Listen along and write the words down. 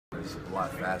is a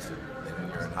lot faster than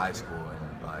when you're in high school,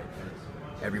 and like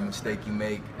every mistake you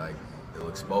make, like it'll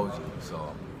expose you.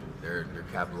 So they're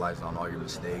capitalizing on all your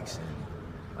mistakes, and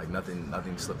like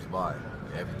nothing slips by.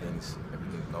 Everything's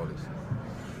noticed.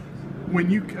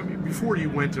 Before you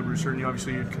went to Brewster, and you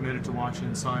obviously had committed to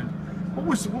Washington, signed. What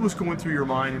was going through your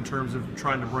mind in terms of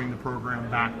trying to bring the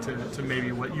program back to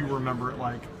maybe what you remember it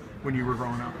like when you were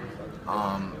growing up?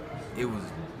 It was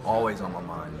always on my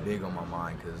mind, big on my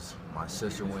mind, because my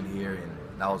sister went here, and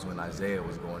that was when Isaiah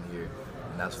was going here,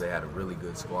 and that's when they had a really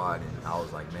good squad, and I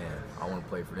was like, man, I want to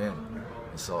play for them.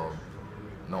 And so,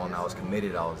 knowing I was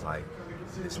committed, I was like,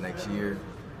 this next year,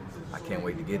 I can't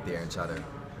wait to get there and try to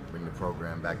bring the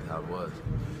program back to how it was.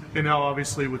 And now,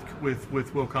 obviously,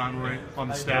 with Will Conroy on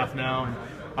the staff now, and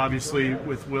obviously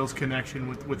with Will's connection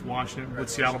with Washington, with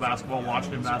Seattle basketball,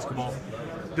 Washington basketball,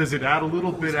 does it add a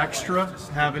little bit extra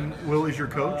having Will as your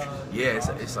coach? Yeah,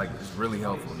 it's really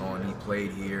helpful knowing he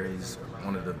played here. He's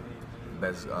one of the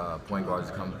best point guards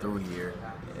to come through here,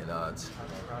 and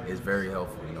it's very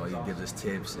helpful. You know, he gives us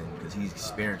tips, and because he's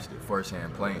experienced it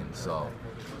firsthand playing, so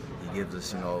he gives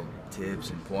us tips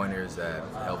and pointers that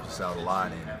help us out a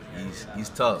lot. And he's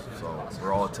tough, so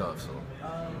we're all tough. So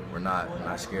we're not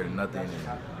scared of nothing,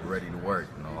 and we're ready to work.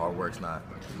 You know, our work's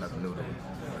nothing new to us.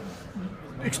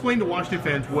 Explain to Washington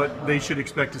fans what they should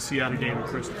expect to see out of David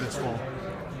Crisp this fall.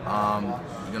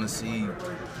 You're gonna see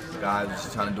guys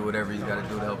just trying to do whatever he's got to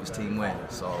do to help his team win.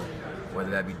 So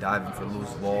whether that be diving for loose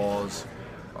balls,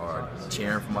 or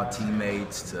cheering for my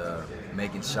teammates, to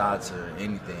making shots, or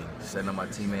anything, setting up my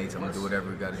teammates, I'm gonna do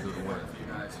whatever we got to do to win.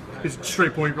 Is it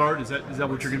straight point guard? Is that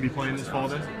what you're gonna be playing this fall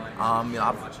then? I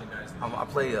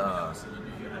play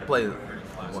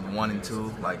 1 and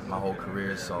 2 like my whole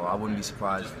career, so I wouldn't be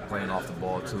surprised playing off the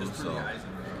ball too. So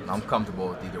I'm comfortable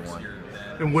with either one.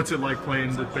 And what's it like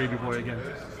playing with Baby Boy again?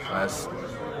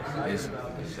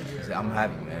 I'm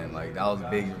happy, man. Like, that was a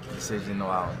big decision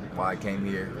why I came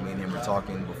here. Me and him were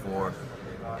talking before,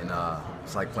 and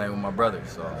it's like playing with my brother.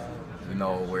 So we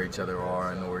know where each other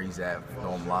are, I know where he's at,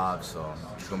 know him live, so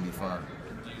it's gonna be fun.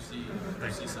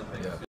 Thanks. Yeah.